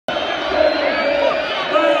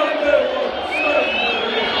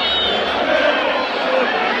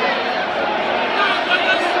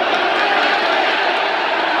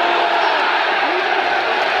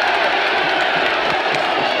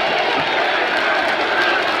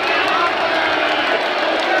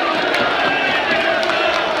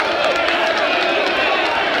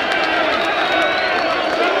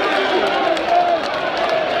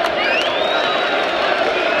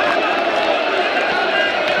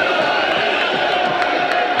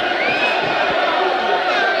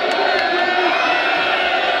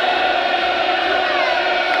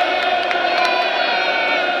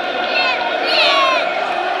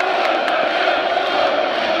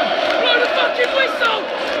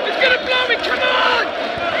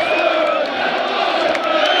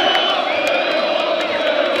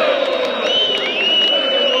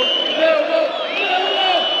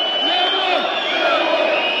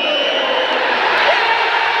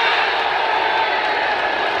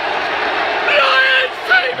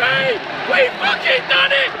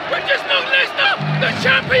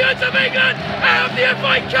champions of England out of the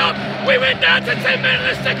FA Cup. We went down to 10 men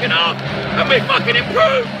in the second half and we fucking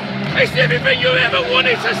improved. It's everything you ever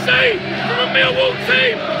wanted to see from a Millwall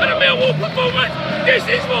team and a Millwall performance. This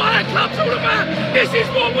is what our club's all about. This is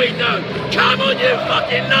what we do. Come on, you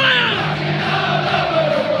fucking liar!